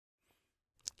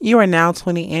You are now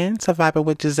tuning in to Vibing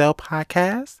with Giselle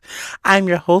podcast. I'm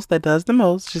your host that does the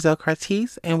most, Giselle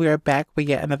Cartiz, and we are back with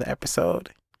yet another episode.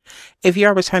 If you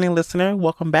are a returning listener,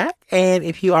 welcome back. And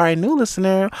if you are a new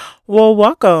listener, well,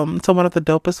 welcome to one of the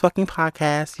dopest fucking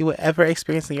podcasts you will ever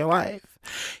experience in your life.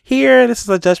 Here, this is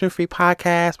a judgment-free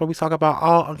podcast where we talk about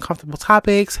all uncomfortable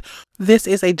topics. This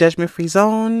is a judgment-free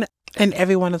zone, and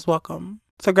everyone is welcome.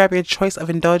 So grab your choice of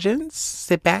indulgence,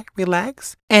 sit back,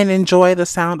 relax, and enjoy the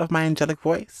sound of my angelic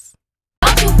voice.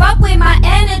 Don't you fuck with my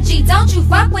energy, don't you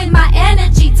fuck with my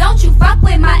energy, don't you fuck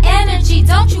with my energy,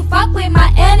 don't you fuck with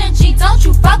my energy, don't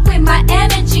you fuck with my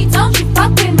energy, don't you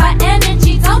fuck with my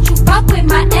energy, don't you fuck with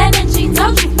my energy,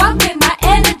 don't you fuck with my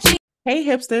energy. Hey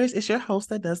hipsters, it's your host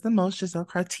that does the most, Giselle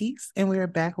Cartiz, and we are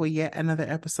back with yet another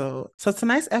episode. So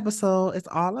tonight's episode is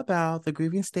all about the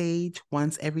grieving stage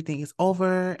once everything is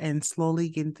over and slowly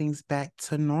getting things back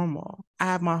to normal. I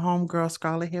have my homegirl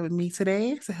Scarlett here with me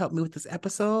today to help me with this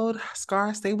episode.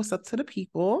 Scar, say what's up to the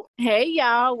people. Hey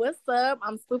y'all, what's up?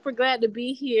 I'm super glad to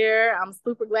be here. I'm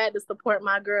super glad to support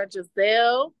my girl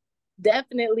Giselle.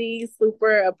 Definitely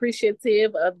super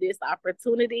appreciative of this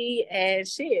opportunity, and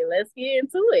shit, let's get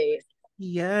into it.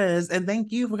 Yes, and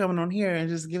thank you for coming on here and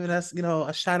just giving us,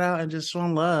 a shout out and just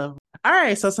showing love. All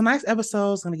right, so tonight's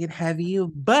episode is going to get heavy,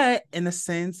 but in a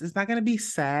sense, it's not going to be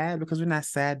sad because we're not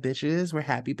sad bitches. We're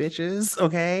happy bitches,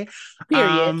 okay?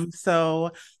 Period. So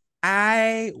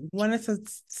I wanted to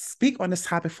speak on this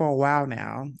topic for a while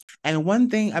now. And one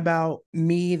thing about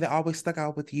me that always stuck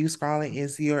out with you, Scarlett,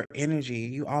 is your energy.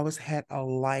 You always had a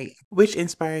light, which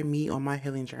inspired me on my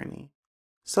healing journey.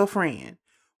 So, friend,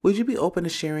 would you be open to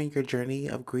sharing your journey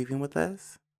of grieving with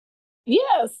us?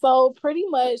 Yeah, so pretty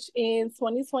much in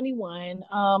 2021,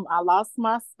 I lost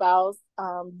my spouse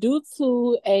due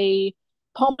to a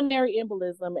pulmonary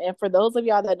embolism. And for those of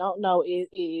y'all that don't know, it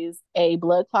is a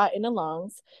blood clot in the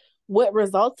lungs. What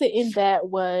resulted in that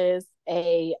was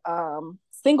a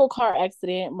single car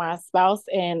accident. My spouse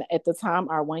and at the time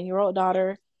our 1-year-old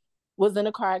daughter was in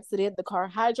a car accident. The car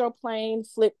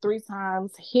hydroplaned, flipped 3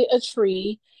 times, hit a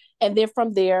tree. And then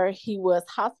from there, he was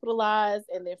hospitalized.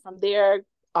 And then from there,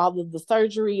 all of the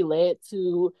surgery led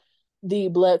to the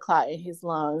blood clot in his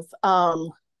lungs.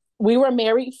 We were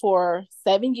married for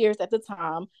 7 years at the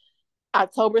time.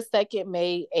 October 2nd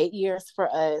made 8 years for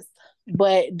us.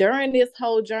 But during this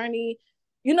whole journey,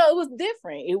 it was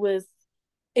different.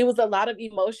 It was a lot of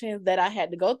emotions that I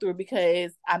had to go through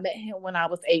because I met him when I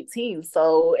was 18.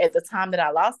 So at the time that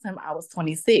I lost him, I was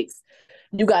 26.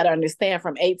 You got to understand,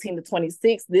 from 18 to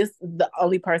 26, this is the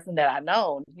only person that I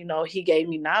known. He gave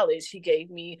me knowledge. He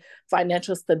gave me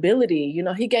financial stability.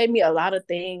 He gave me a lot of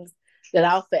things that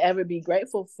I'll forever be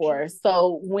grateful for.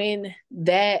 So when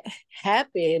that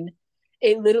happened,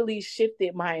 it literally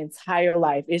shifted my entire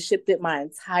life. It shifted my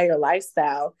entire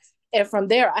lifestyle. And from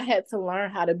there, I had to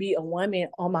learn how to be a woman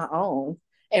on my own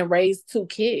and raise 2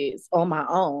 kids on my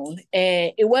own.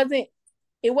 And it wasn't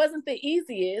the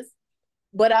easiest,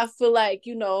 but I feel like,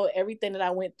 everything that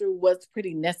I went through was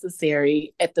pretty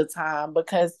necessary at the time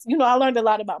because, I learned a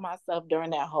lot about myself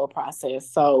during that whole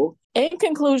process. So in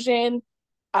conclusion,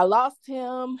 I lost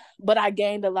him, but I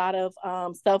gained a lot of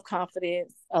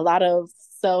self-confidence, a lot of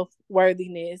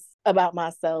self-worthiness about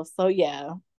myself. So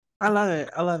yeah. I love it.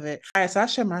 I love it. All right, so I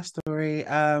share my story.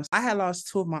 I had lost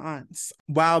 2 of my aunts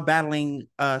while battling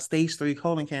stage 3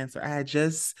 colon cancer. I had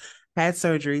just had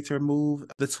surgery to remove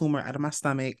the tumor out of my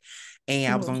stomach,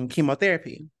 and I was on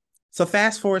chemotherapy. So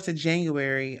fast forward to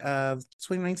January of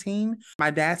 2019,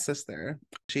 my dad's sister,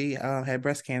 she had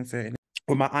breast cancer. And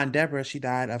with my aunt Deborah, she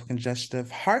died of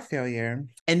congestive heart failure.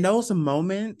 In those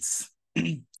moments,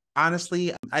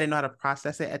 honestly, I didn't know how to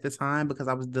process it at the time because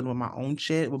I was dealing with my own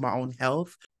shit, with my own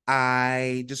health.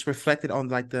 I just reflected on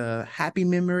the happy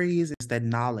memories. It's that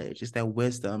knowledge, it's that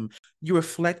wisdom. You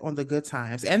reflect on the good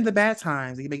times and the bad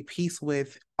times, and you make peace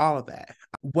with all of that.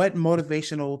 What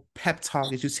motivational pep talk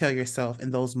did you tell yourself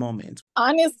in those moments?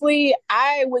 Honestly,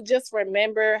 I would just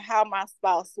remember how my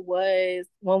spouse was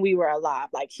when we were alive.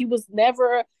 Like, he was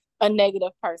never a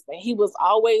negative person. He was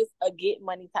always a get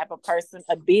money type of person,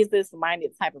 a business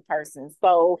minded type of person.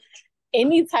 So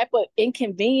any type of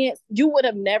inconvenience, you would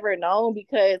have never known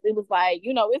because it was like,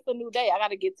 it's a new day. I got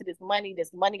to get to this money.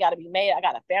 This money got to be made. I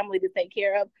got a family to take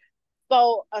care of.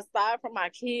 So aside from my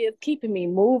kids keeping me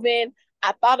moving,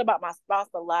 I thought about my spouse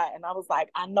a lot. And I was like,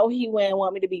 I know he wouldn't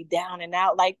want me to be down and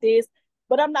out like this,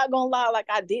 but I'm not going to lie, like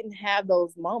I didn't have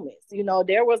those moments.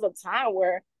 There was a time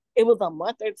where it was a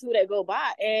month or 2 that go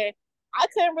by and I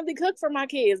couldn't really cook for my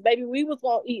kids. Baby, we was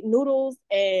going to eat noodles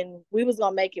and we was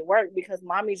going to make it work because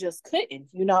mommy just couldn't.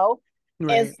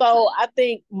 And Right. so I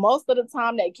think most of the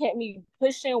time that kept me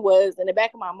pushing was in the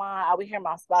back of my mind, I would hear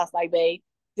my spouse like, babe,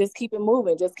 just keep it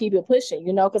moving, just keep it pushing,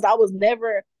 because I was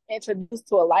never introduced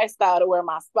to a lifestyle to where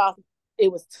my spouse,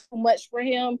 it was too much for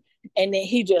him. And then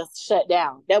he just shut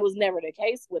down. That was never the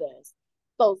case with us.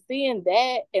 So seeing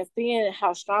that and seeing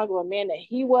how strong of a man that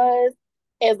he was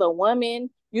as a woman,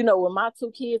 with my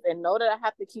two kids and know that I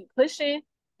have to keep pushing,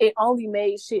 it only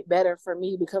made shit better for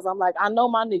me because I'm like, I know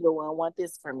my nigga wouldn't want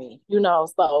this for me,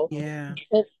 so Yeah.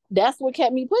 that's what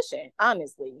kept me pushing,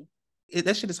 honestly.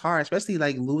 That shit is hard, especially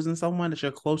like losing someone that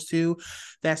you're close to.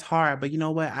 That's hard. But you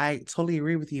know what? I totally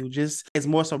agree with you. Just it's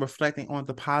more so reflecting on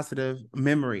the positive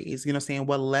memories, saying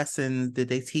what lessons did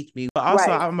they teach me. But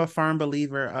also, Right. I'm a firm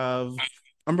believer of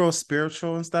I'm real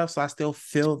spiritual and stuff, so I still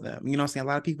feel them. You know what I'm saying? A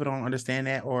lot of people don't understand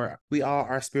that, or we all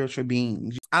are spiritual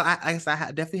beings. I guess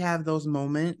definitely have those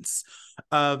moments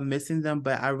of missing them,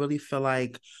 but I really feel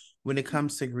like when it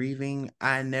comes to grieving,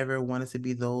 I never wanted to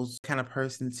be those kind of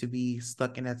person to be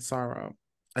stuck in that sorrow,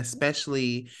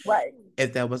 especially Right.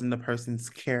 if that wasn't the person's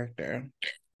character.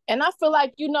 And I feel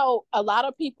like, a lot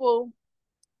of people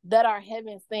that are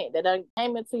heaven sent, that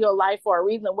came into your life for a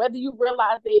reason, whether you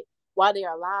realize it while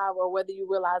they're alive or whether you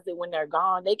realize it when they're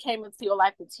gone, they came into your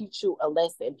life to teach you a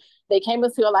lesson. They came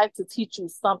into your life to teach you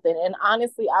something. And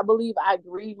honestly, I believe I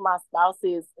grieved my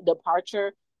spouse's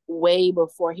departure way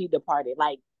before he departed.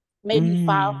 Like maybe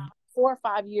 4 or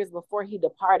 5 years before he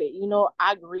departed.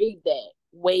 I grieved that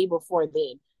way before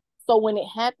then. So when it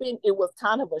happened, it was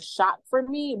kind of a shock for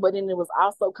me, but then it was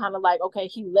also kind of like, okay,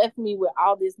 he left me with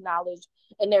all this knowledge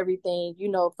and everything,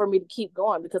 for me to keep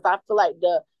going, because I feel like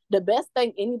the best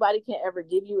thing anybody can ever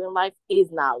give you in life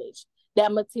is knowledge.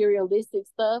 That materialistic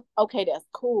stuff, okay, that's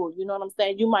cool. You know what I'm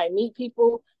saying? You might meet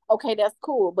people, okay, that's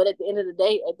cool. But at the end of the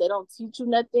day, if they don't teach you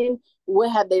nothing,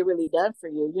 what have they really done for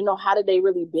you? How did they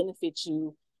really benefit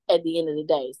you at the end of the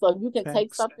day? So if you can take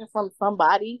Thanks. something from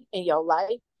somebody in your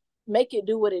life, make it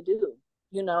do what it do,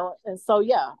 And so,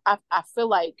 yeah, I feel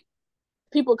like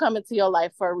people come into your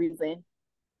life for a reason,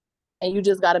 and you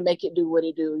just got to make it do what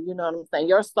it do. You know what I'm saying?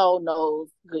 Your soul knows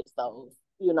good souls.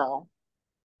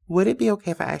 Would it be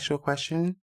okay if I ask you a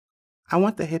question? I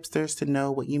want the hipsters to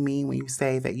know what you mean when you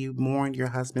say that you mourned your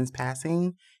husband's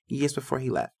passing years before he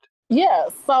left. Yeah,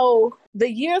 so the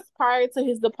years prior to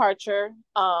his departure,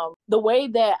 the way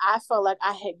that I felt like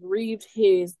I had grieved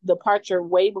his departure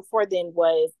way before then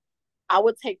was I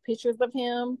would take pictures of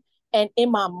him. And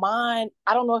in my mind,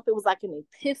 I don't know if it was like an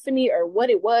epiphany or what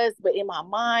it was, but in my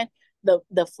mind,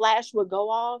 the flash would go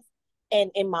off.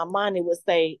 And in my mind, it would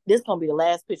say, this is going to be the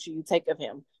last picture you take of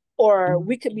him. Or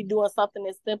we could be doing something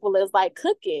as simple as like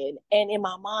cooking. And in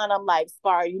my mind, I'm like,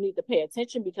 Spar, you need to pay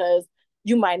attention because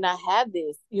you might not have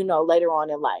this, later on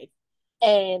in life.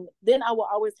 And then I will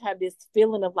always have this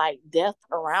feeling of like death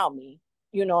around me,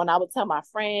 and I would tell my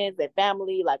friends and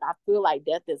family, like, I feel like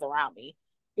death is around me,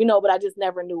 but I just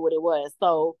never knew what it was.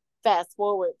 So fast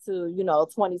forward to,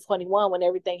 2021, when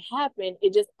everything happened,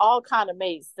 it just all kind of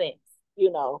made sense.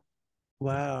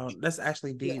 Wow, that's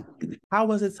actually Yeah. deep. How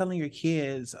was it telling your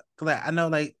kids? Like, I know,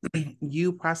 like,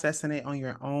 you processing it on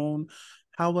your own.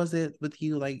 How was it with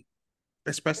you, like,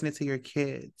 expressing it to your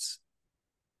kids?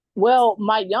 Well,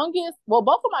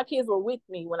 both of my kids were with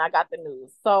me when I got the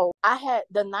news. So I had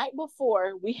the night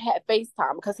before we had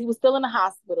FaceTime because he was still in the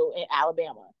hospital in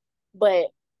Alabama. But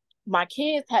my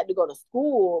kids had to go to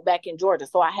school back in Georgia.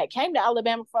 So I had came to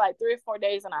Alabama for like 3 or 4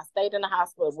 days and I stayed in the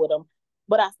hospital with them.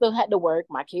 But I still had to work.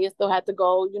 My kids still had to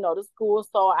go, to school.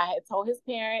 So I had told his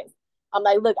parents, I'm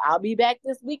like, look, I'll be back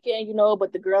this weekend,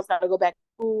 but the girls got to go back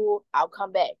to school. I'll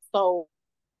come back. So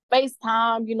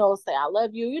FaceTime, say I love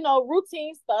you,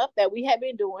 routine stuff that we have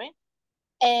been doing.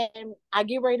 And I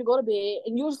get ready to go to bed.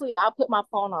 And usually I put my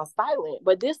phone on silent.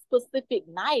 But this specific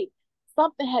night,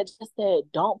 something had just said,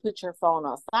 don't put your phone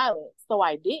on silent. So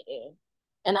I didn't.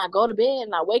 And I go to bed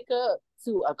and I wake up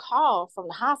to a call from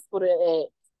the hospital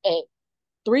at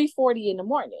 3:40 in the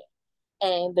morning.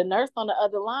 And the nurse on the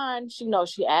other line, she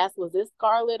asked, was this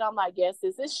Scarlett? I'm like, yes,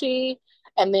 this is she.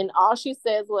 And then all she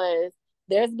says was,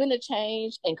 there's been a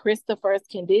change in Christopher's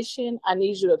condition. I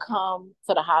need you to come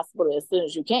to the hospital as soon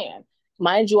as you can.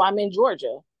 Mind you, I'm in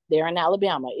Georgia. They're in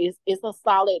Alabama. It's a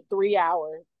solid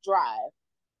 3-hour drive.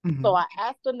 So I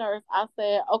asked the nurse, I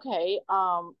said, okay,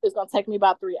 it's gonna take me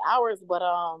about 3 hours, but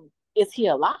is he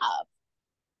alive?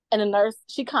 And the nurse,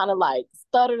 she kind of like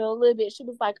stuttered a little bit. She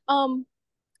was like,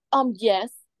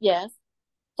 yes, yes.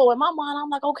 So in my mind, I'm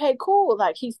like, okay, cool.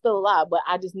 Like he's still alive, but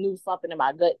I just knew something in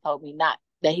my gut told me not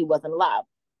that he wasn't alive.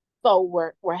 So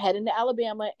we're heading to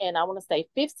Alabama, and I want to say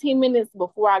 15 minutes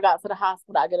before I got to the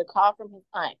hospital, I get a call from his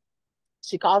aunt.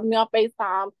 She calls me on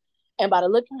FaceTime, And by the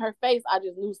look in her face, I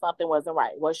just knew something wasn't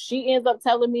right. Well, she ends up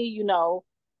telling me,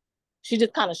 she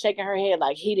just kind of shaking her head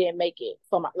like he didn't make it.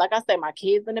 So, like I said, my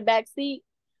kids in the back seat.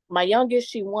 My youngest,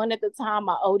 she 1 at the time.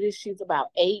 My oldest, she's about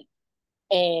 8.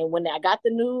 And when I got the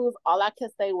news, all I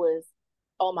could say was,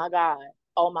 "Oh my God,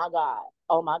 oh my God,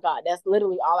 oh my God." That's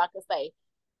literally all I could say.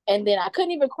 And then I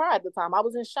couldn't even cry at the time. I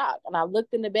was in shock. And I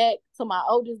looked in the back to my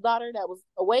oldest daughter that was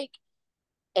awake.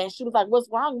 And she was like, "What's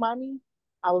wrong, mommy?"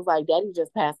 I was like, "Daddy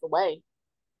just passed away."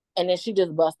 And then she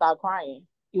just bust out crying.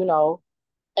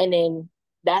 And then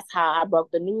that's how I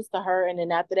broke the news to her. And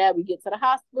then after that, we get to the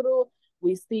hospital.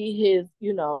 We see his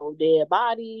dead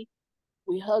body.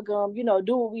 We hug him,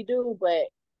 do what we do. But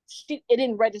it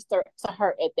didn't register to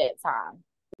her at that time.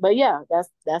 But yeah, that's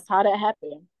how that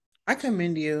happened. I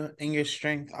commend you and your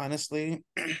strength, honestly,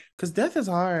 because death is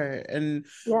hard. And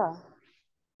Yeah.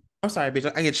 I'm sorry,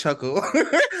 bitch. I get chuckle.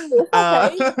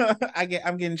 It's okay.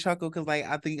 I'm getting chuckle because like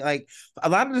I think like a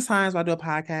lot of the times when I do a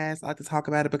podcast, I like to talk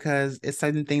about it because it's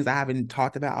certain things I haven't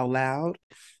talked about out loud.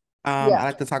 Yeah. I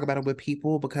like to talk about it with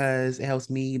people because it helps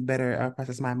me better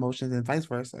process my emotions and vice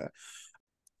versa.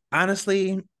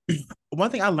 Honestly, one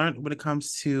thing I learned when it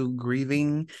comes to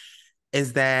grieving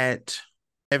is that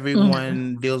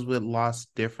everyone deals with loss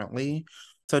differently.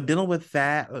 So dealing with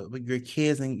that with your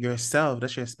kids and yourself,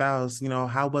 that's your spouse,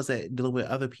 how was it dealing with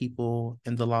other people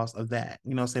and the loss of that?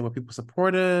 Say were people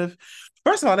supportive?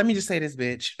 First of all, let me just say this,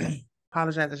 bitch.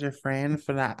 Apologize as your friend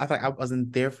for that. I thought I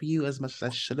wasn't there for you as much as I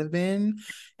should have been.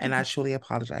 And I truly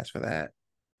apologize for that.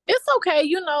 It's okay,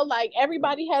 like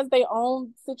everybody has their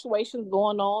own situations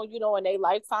going on, in their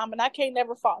lifetime. And I can't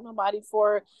never fault nobody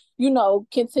for,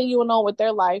 continuing on with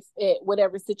their life at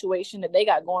whatever situation that they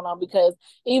got going on. Because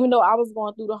even though I was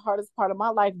going through the hardest part of my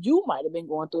life, you might have been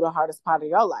going through the hardest part of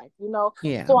your life.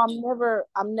 Yeah. So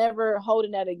I'm never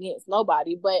holding that against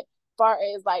nobody. But far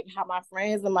as like how my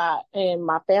friends and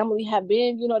my family have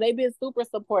been, they've been super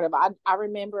supportive. I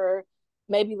remember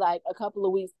maybe like a couple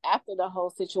of weeks after the whole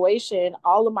situation,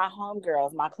 all of my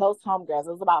homegirls, my close homegirls,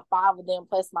 it was about 5 of them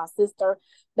plus my sister,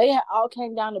 they had all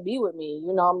came down to be with me.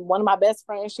 One of my best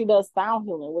friends, she does sound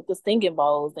healing with the singing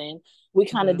bowls, and we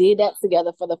kind of did that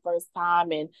together for the first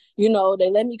time. And they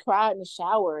let me cry in the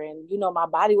shower, and my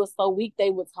body was so weak,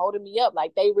 they was holding me up.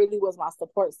 Like they really was my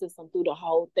support system through the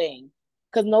whole thing,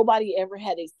 because nobody ever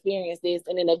had experienced this.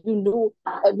 And then if you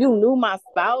knew my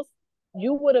spouse,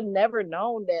 you would have never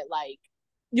known that, like,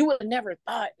 you would have never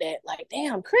thought that, like,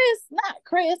 damn, not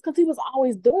Chris, because he was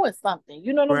always doing something.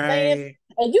 You know what I'm saying?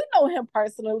 And you know him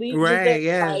personally. Right,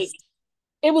 yes. Like,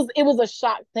 it was a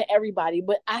shock to everybody,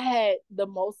 but I had the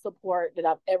most support that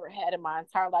I've ever had in my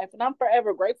entire life, and I'm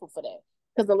forever grateful for that.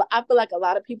 Because I feel like a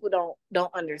lot of people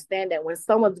don't understand that when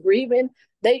someone's grieving,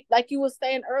 they, like you were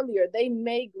saying earlier, they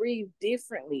may grieve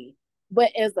differently.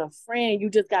 But as a friend, you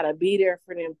just gotta be there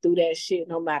for them through that shit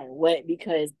no matter what,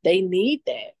 because they need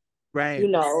that. Right.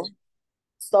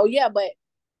 So yeah, but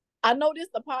I know this is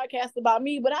a podcast about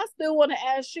me, but I still want to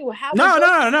ask you, how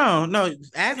No.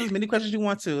 Ask as many questions you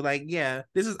want to. Like, yeah,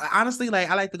 this is honestly, like,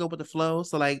 I like to go with the flow.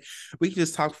 So like we can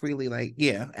just talk freely. Like,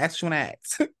 yeah, ask what you want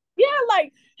to ask. Yeah,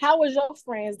 like, how was your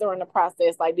friends during the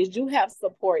process? Like, did you have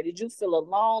support? Did you feel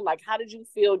alone? Like, how did you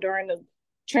feel during the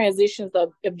transitions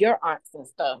of your aunts and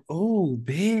stuff? Oh,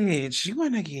 bitch, you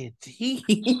want to get deep?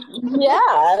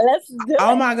 Yeah, let's do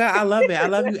Oh it. my God, I love it. I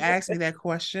love you asking me that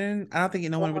question. I don't think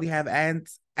no one really have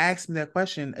asked me that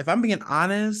question. If I'm being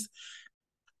honest,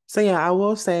 so yeah, I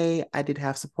will say I did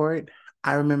have support.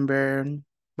 I remember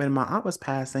when my aunt was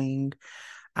passing,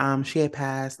 she had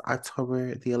passed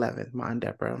October the 11th, my Aunt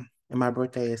Deborah, and my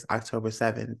birthday is October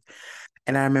 7th.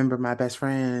 And I remember my best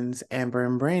friends, Amber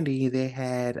and Brandy, they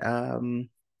had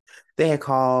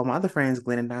called my other friends,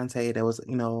 Glenn and Dante, that was,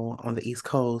 on the East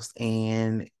Coast,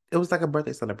 and it was like a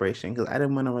birthday celebration because I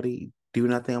didn't want to really do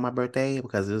nothing on my birthday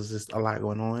because there was just a lot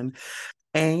going on.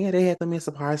 And yeah, they had me a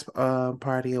surprise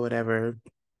party or whatever,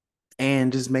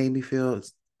 and just made me feel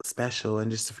special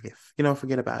and just to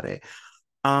forget about it.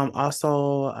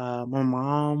 Also, my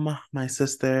mom, my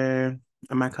sister,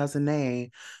 and my cousin Nay,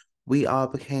 we all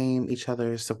became each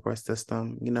other's support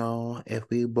system. If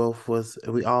we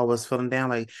all was feeling down,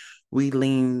 like we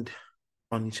leaned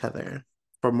on each other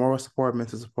for moral support,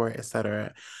 mental support,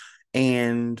 etc.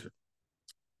 And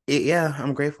yeah,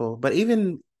 I'm grateful. But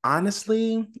even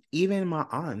honestly, even my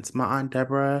aunts, my Aunt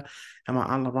Deborah and my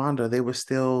Aunt LaRonda, they were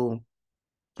still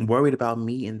worried about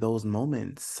me in those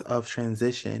moments of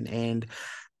transition. And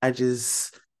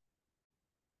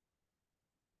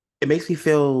it makes me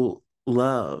feel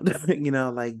loved,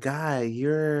 like, God,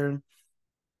 you're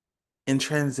in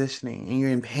transitioning and you're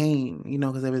in pain,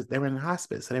 because they were in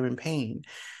hospice, so they were in pain.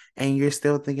 and you're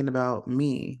still thinking about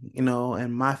me,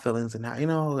 and my feelings and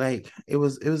how, like it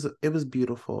was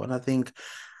beautiful. And I think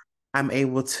I'm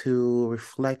able to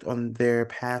reflect on their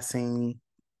passing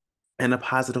in a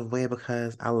positive way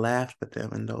because I laughed with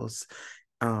them in those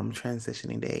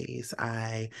transitioning days.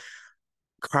 I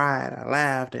cried, I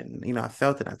laughed, and I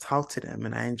felt it. I talked to them,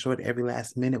 and I enjoyed every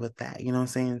last minute with that. You know what I'm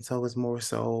saying? So it was more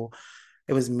so,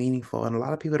 it was meaningful, and a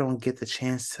lot of people don't get the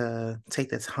chance to take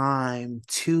the time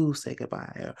to say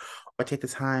goodbye, or take the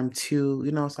time to,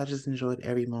 So I just enjoyed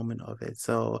every moment of it.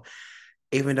 So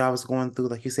even though I was going through,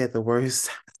 like you said, the worst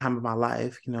time of my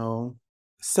life.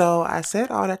 So I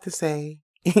said all that to say,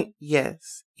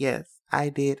 yes, I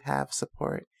did have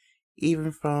support,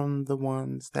 even from the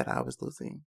ones that I was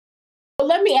losing. But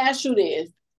let me ask you this,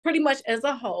 pretty much as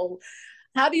a whole,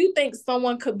 how do you think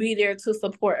someone could be there to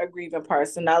support a grieving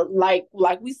person? Now, like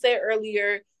we said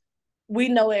earlier, we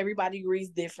know everybody grieves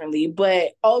differently, but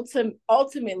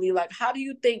ultimately, like, how do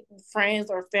you think friends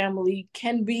or family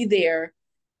can be there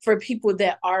for people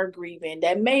that are grieving,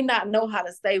 that may not know how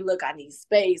to say, look, I need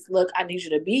space. Look, I need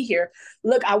you to be here.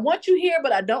 Look, I want you here,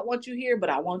 but I don't want you here, but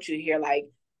I want you here. Like,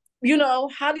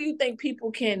 how do you think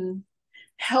people can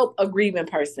help a grieving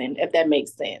person, if that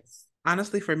makes sense?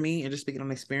 Honestly, for me, and just speaking on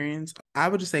experience, I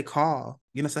would just say call.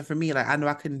 So for me, like, I know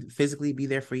I couldn't physically be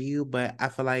there for you, but I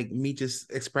feel like me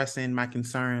just expressing my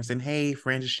concerns and, hey,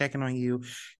 friend, just checking on you.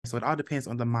 So it all depends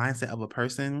on the mindset of a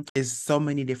person. There's so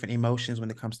many different emotions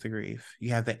when it comes to grief.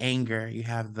 You have the anger, you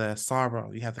have the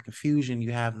sorrow, you have the confusion,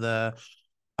 you have the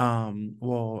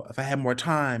well, if I had more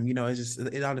time, it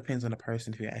all depends on the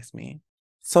person, if you ask me.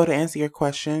 So to answer your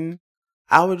question,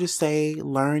 I would just say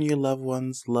learn your loved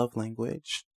one's love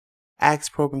language.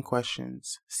 Ask probing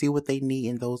questions. See what they need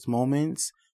in those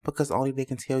moments, because only they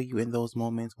can tell you in those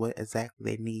moments what exactly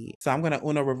they need. So I'm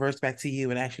going to reverse back to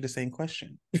you and ask you the same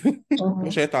question.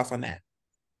 What's your thoughts on that?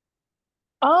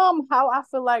 How I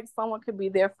feel like someone could be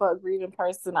there for a grieving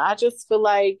person. I feel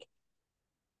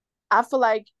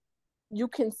like you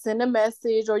can send a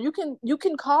message, or you can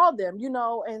call them,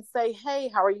 and say, hey,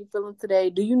 how are you feeling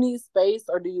today? Do you need space,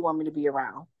 or do you want me to be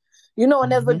around?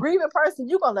 And as a grieving person,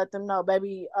 you're going to let them know,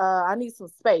 baby, I need some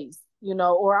space,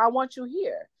 or I want you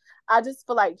here. I just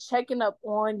feel like checking up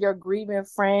on your grieving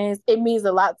friends, it means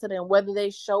a lot to them, whether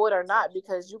they show it or not,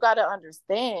 because you got to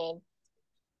understand,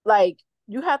 like,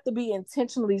 you have to be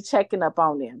intentionally checking up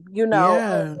on them,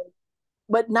 Yeah.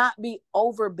 but not be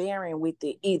overbearing with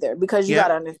it either, because you got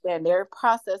to understand they're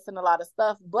processing a lot of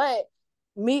stuff. But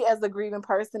me as a grieving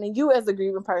person and you as a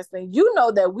grieving person,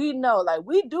 that we know, like,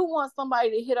 we do want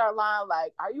somebody to hit our line,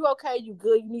 like, are you okay? You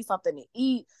good? You need something to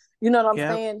eat? You know what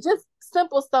I'm saying? Just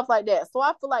simple stuff like that. So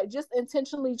I feel like just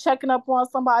intentionally checking up on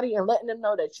somebody and letting them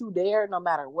know that you there no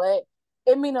matter what,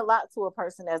 it mean a lot to a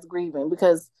person that's grieving,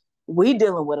 because we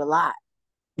dealing with a lot.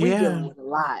 We dealing with a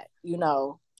lot.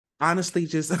 Honestly,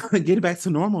 just get back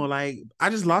to normal. Like, I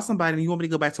just lost somebody and you want me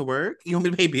to go back to work? You want me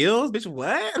to pay bills? Bitch,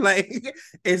 what? Like,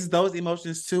 it's those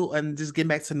emotions too, and just getting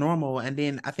back to normal. And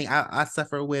then I think I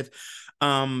suffer with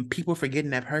people forgetting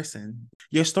that person.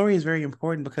 Your story is very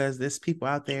important because there's people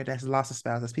out there that's lost a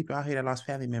spouse. There's people out here that lost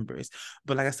family members.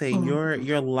 But like I say,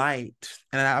 your light,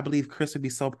 and I believe Chris would be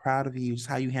so proud of you, just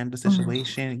how you handle the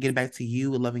situation, getting back to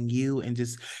you, loving you, and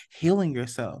just healing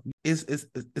yourself.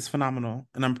 It's phenomenal,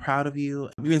 and I'm proud of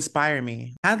you. You inspire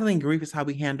me. Handling grief is how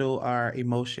we handle our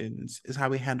emotions. Is how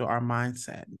we handle our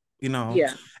mindset.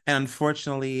 Yeah. And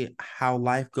unfortunately, how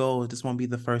life goes, this won't be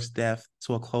the first death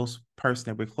to a close person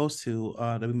that we're close to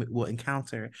that we will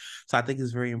encounter. So I think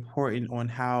it's very important on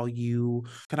how you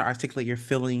kind of articulate your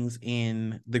feelings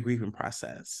in the grieving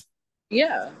process.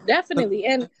 Yeah, definitely.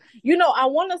 And I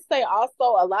want to say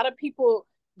also, a lot of people,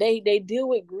 they deal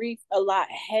with grief a lot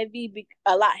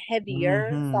heavier,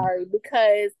 sorry,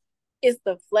 because it's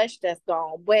the flesh that's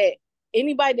gone. But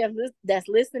anybody that's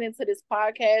listening to this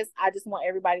podcast, I just want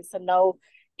everybody to know,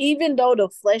 even though the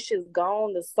flesh is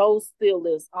gone, the soul still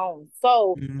lives on.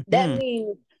 So that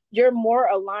means you're more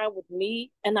aligned with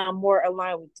me and I'm more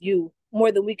aligned with you,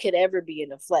 more than we could ever be in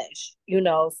the flesh,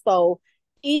 So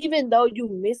even though you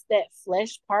miss that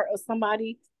flesh part of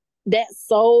somebody, that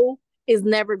soul is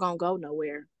never gonna go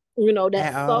nowhere.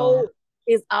 That soul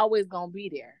is always gonna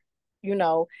be there.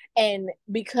 And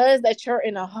because that you're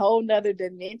in a whole nother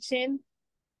dimension,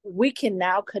 we can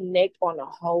now connect on a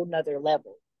whole nother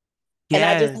level. Yes. And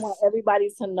I just want everybody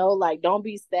to know, like, don't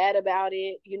be sad about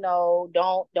it.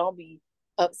 Don't be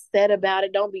upset about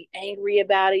it. Don't be angry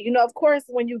about it. Of course,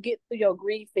 when you get through your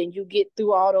grief and you get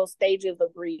through all those stages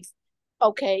of grief,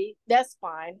 okay, that's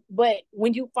fine. But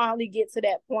when you finally get to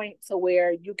that point to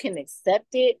where you can accept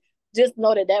it, just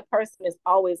know that that person is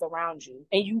always around you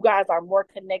and you guys are more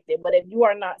connected. But if you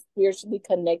are not spiritually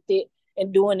connected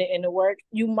and doing it in the work,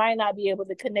 you might not be able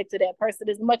to connect to that person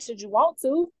as much as you want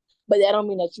to, but that don't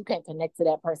mean that you can't connect to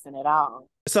that person at all.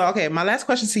 So, okay, my last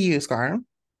question to you, Scar,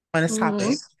 on this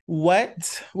topic.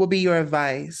 What will be your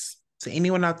advice to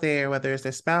anyone out there, whether it's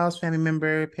their spouse, family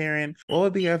member, parent? What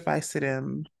would be your advice to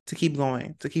them to keep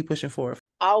going, to keep pushing forward?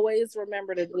 Always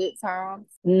remember the good times.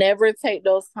 Never take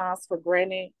those times for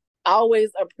granted. Always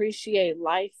appreciate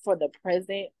life for the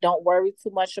present. Don't worry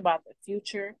too much about the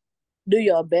future. Do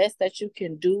your best that you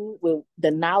can do with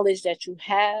the knowledge that you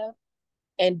have.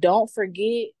 And don't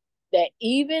forget that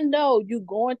even though you're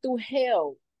going through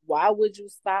hell, why would you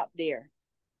stop there?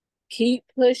 Keep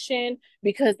pushing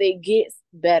because it gets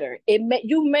better.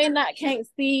 You may not can't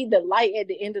see the light at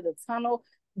the end of the tunnel,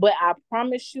 but I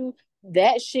promise you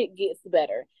that shit gets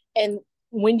better. And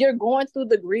when you're going through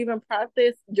the grieving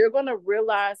process, you're going to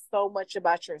realize so much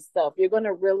about yourself. You're going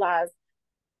to realize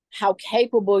how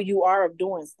capable you are of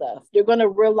doing stuff. You're going to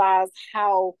realize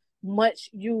how much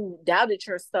you doubted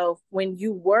yourself when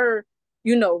you were,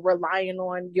 relying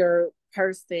on your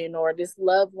person or this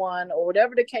loved one or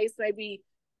whatever the case may be.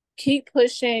 Keep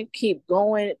pushing, keep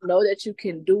going. Know that you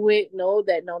can do it. Know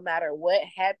that no matter what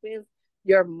happens,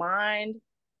 your mind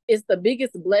is the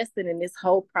biggest blessing in this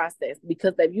whole process,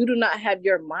 because if you do not have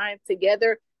your mind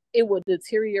together, it will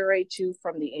deteriorate you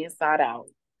from the inside out.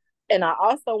 And I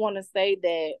also want to say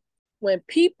that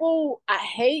I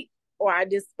hate or I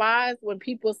despise when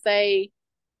people say,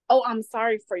 "Oh, I'm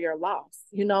sorry for your loss."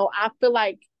 I feel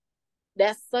like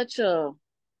that's such a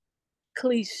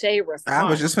cliche response. I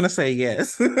was just going to say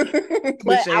yes.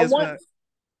 But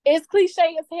it's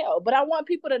cliche as hell. But I want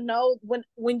people to know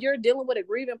when you're dealing with a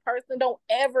grieving person, don't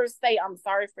ever say, "I'm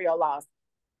sorry for your loss."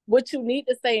 What you need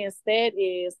to say instead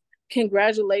is,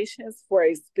 "Congratulations for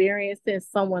experiencing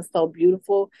someone so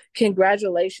beautiful.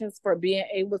 Congratulations for being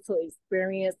able to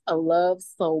experience a love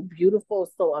so beautiful,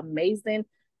 so amazing.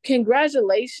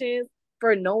 Congratulations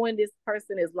for knowing this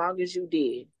person as long as you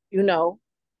did."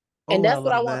 And that's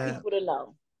what I want people to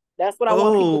know. That's what I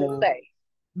want people to say.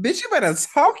 Bitch, you better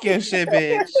talk your shit,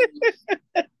 bitch.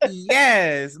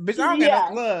 Yes. Bitch, I don't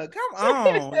get no look. Come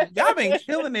on. Y'all been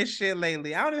killing this shit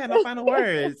lately. I don't even have no final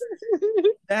words.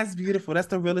 That's beautiful. That's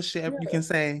the realest shit you can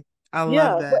say. I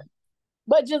love that.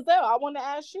 But Giselle, I want to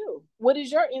ask you, what is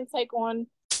your intake on?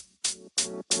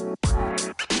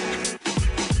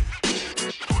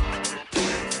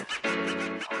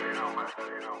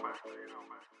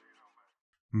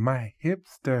 My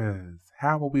hipsters,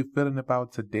 how are we feeling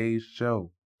about today's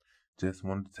show? Just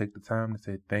wanted to take the time to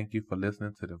say thank you for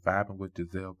listening to the Vibing with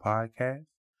Giselle podcast.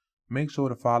 Make sure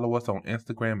to follow us on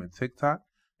Instagram and TikTok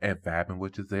at Vibing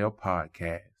with Giselle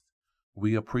podcast.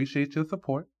 We appreciate your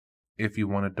support. If you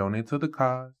want to donate to the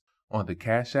cause, on the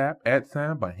Cash App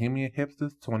 @Bohemian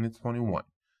Hipsters 2021.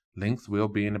 Links will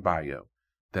be in the bio.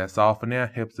 That's all for now,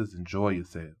 hipsters. Enjoy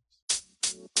yourselves.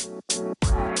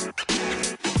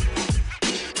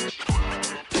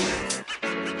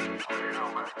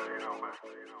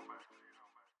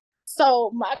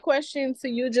 So my question to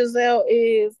you, Giselle,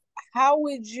 is how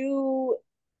would you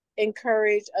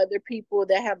encourage other people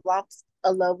that have lost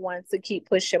a loved one to keep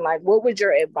pushing? Like, what would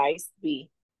your advice be?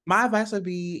 My advice would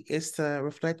be is to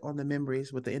reflect on the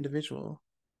memories with the individual,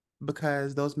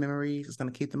 because those memories is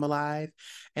going to keep them alive,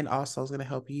 and also is going to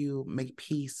help you make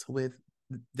peace with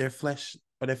their flesh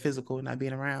or their physical not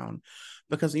being around.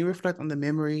 Because when you reflect on the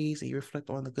memories and you reflect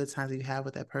on the good times that you have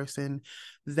with that person,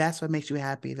 that's what makes you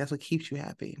happy. That's what keeps you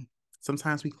happy.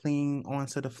 Sometimes we cling on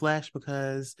to the flesh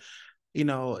because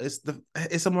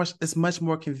it's much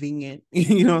more convenient.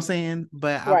 You know what I'm saying?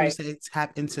 But I would say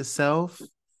tap into self.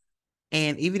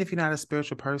 And even if you're not a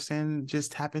spiritual person,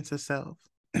 just tap into self.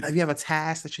 If you have a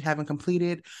task that you haven't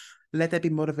completed, let that be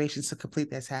motivation to complete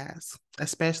that task.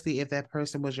 Especially if that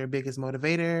person was your biggest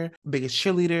motivator, biggest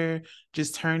cheerleader,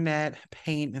 just turn that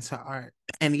pain into art.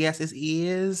 And yes, it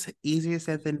is easier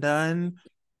said than done.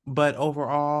 But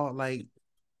overall, like,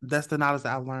 that's the knowledge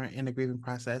that I've learned in the grieving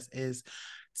process, is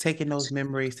taking those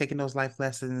memories, taking those life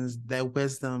lessons, that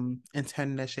wisdom, and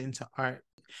turning that shit into art.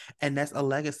 And that's a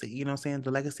legacy. You know what I'm saying? The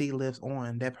legacy lives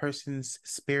on. That person's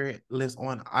spirit lives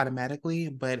on automatically,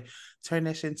 but turn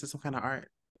that shit into some kind of art.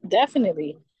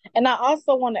 Definitely. And I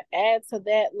also want to add to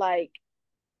that, like,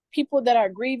 people that are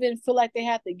grieving feel like they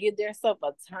have to give themselves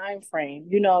a time frame.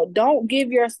 Don't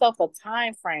give yourself a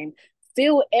time frame.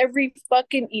 Feel every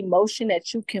fucking emotion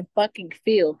that you can fucking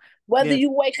feel. Whether you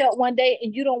wake up one day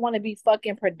and you don't want to be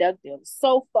fucking productive,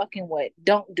 so fucking what?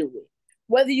 Don't do it.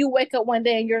 Whether you wake up one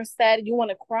day and you're sad and you want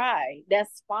to cry,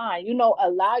 that's fine. You know,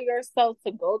 allow yourself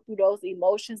to go through those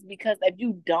emotions, because if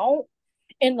you don't,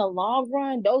 in the long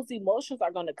run, those emotions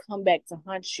are going to come back to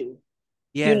haunt you.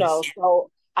 You know, Yes. so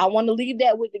I want to leave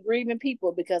that with the grieving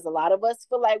people, because a lot of us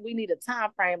feel like we need a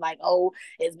time frame, like, oh,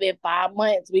 it's been 5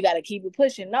 months, we got to keep it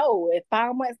pushing. No, if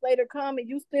 5 months later come and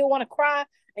you still want to cry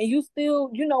and you still,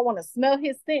 you know, want to smell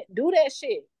his scent, do that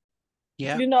shit.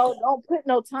 Yeah. You know, don't put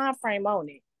no time frame on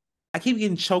it. I keep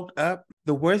getting choked up.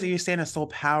 The words that you're saying are so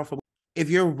powerful. If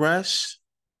you're rushed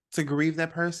to grieve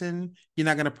that person, you're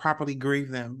not going to properly grieve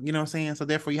them. You know what I'm saying? So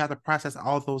therefore, you have to process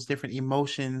all those different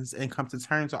emotions and come to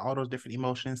terms with all those different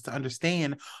emotions to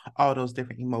understand all those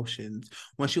different emotions.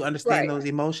 Once you understand Right. those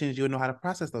emotions, you'll know how to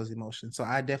process those emotions. So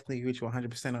I definitely agree with you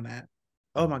 100% on that.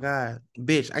 Oh my God,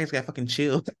 bitch, I just got fucking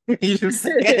chilled. You just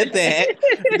said that.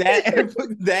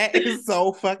 That is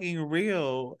so fucking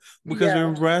real because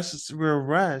Yeah. we're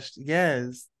rushed.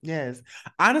 Yes, yes.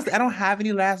 Honestly, I don't have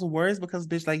any last words because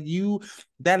bitch, like you,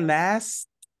 that last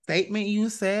statement you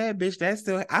said, bitch, that's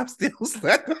still I'm still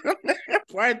stuck on that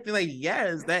part. Like,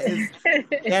 yes, that is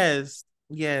yes,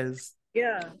 yes.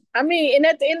 Yeah. I mean, and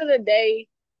at the end of the day,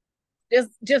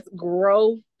 just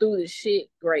grow through the shit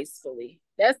gracefully.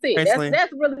 That's it. Gracefully.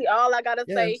 That's really all I gotta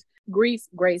say. Yes, Grief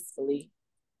gracefully.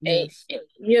 yes. And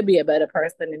you'll be a better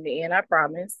person in the end, I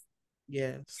promise.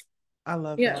 Yes. I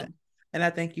love Yeah. that. And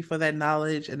I thank you for that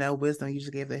knowledge and that wisdom you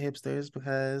just gave the hipsters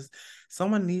because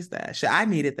someone needs that. Shit, I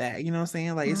needed that. You know what I'm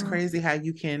saying? Like it's crazy how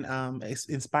you can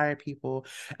inspire people.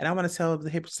 And I want to tell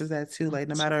the hipsters that too. Like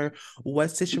no matter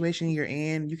what situation you're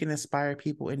in, you can inspire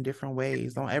people in different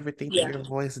ways. Don't ever think that Yeah. your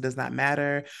voice does not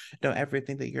matter. Don't ever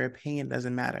think that your opinion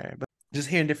doesn't matter. But just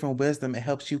hearing different wisdom, it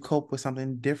helps you cope with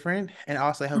something different and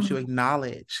also helps you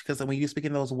acknowledge. Because when you speak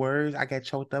in those words, I get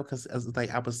choked up because like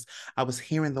I was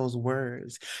hearing those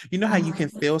words. You know how you can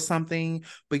feel something,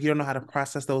 but you don't know how to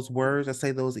process those words or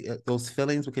say those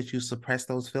feelings because you suppress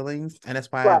those feelings. And that's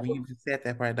why Right. when you said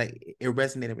that part, like it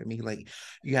resonated with me. Like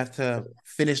you have to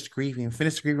finish the grieving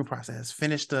process,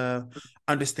 finish the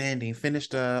understanding, finish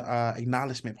the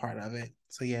acknowledgement part of it.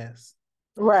 So yes.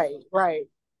 Right. Right.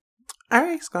 All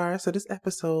right, Scar. So this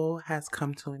episode has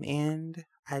come to an end.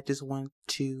 I just want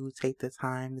to take the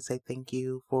time to say thank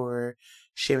you for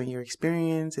sharing your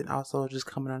experience and also just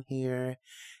coming on here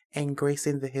and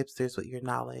gracing the hipsters with your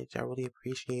knowledge. I really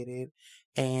appreciate it.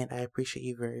 And I appreciate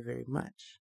you very, very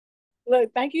much.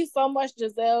 Look, thank you so much,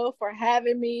 Giselle, for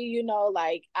having me. You know,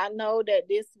 like I know that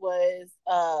this was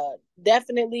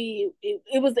definitely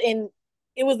it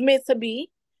was meant to be.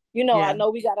 You know, I Yeah.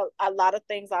 know we got a lot of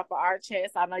things off of our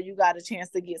chest. I know you got a chance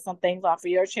to get some things off of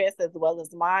your chest as well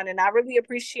as mine. And I really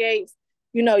appreciate,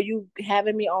 you know, you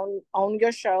having me on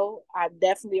your show. I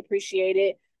definitely appreciate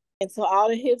it. And to all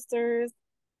the hipsters,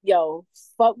 yo,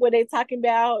 fuck what they talking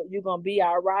about. You're gonna be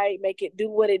all right. Make it do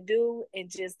what it do and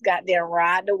just goddamn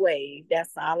ride the wave.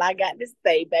 That's all I got to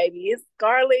say, baby. It's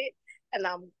Scarlett, and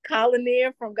I'm calling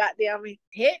in from goddamn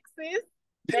Texas.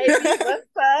 Baby, what's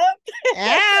up?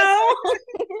 Ow!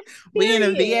 We in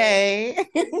a Period.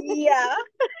 VA. Yeah.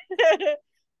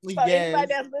 So anybody Yes.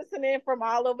 that's listening from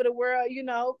all over the world, you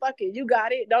know, fuck it, you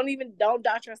got it. Don't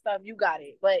doubt yourself, you got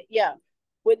it. But yeah,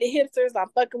 with the hipsters, I'm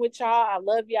fucking with y'all. I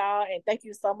love y'all, and thank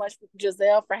you so much,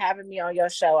 Giselle, for having me on your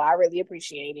show. I really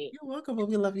appreciate it. You're welcome.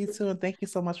 We love you too. And thank you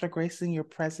so much for gracing your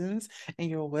presence and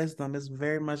your wisdom. It's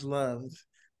very much loved.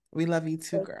 We love you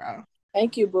too, girl.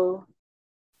 Thank you, boo.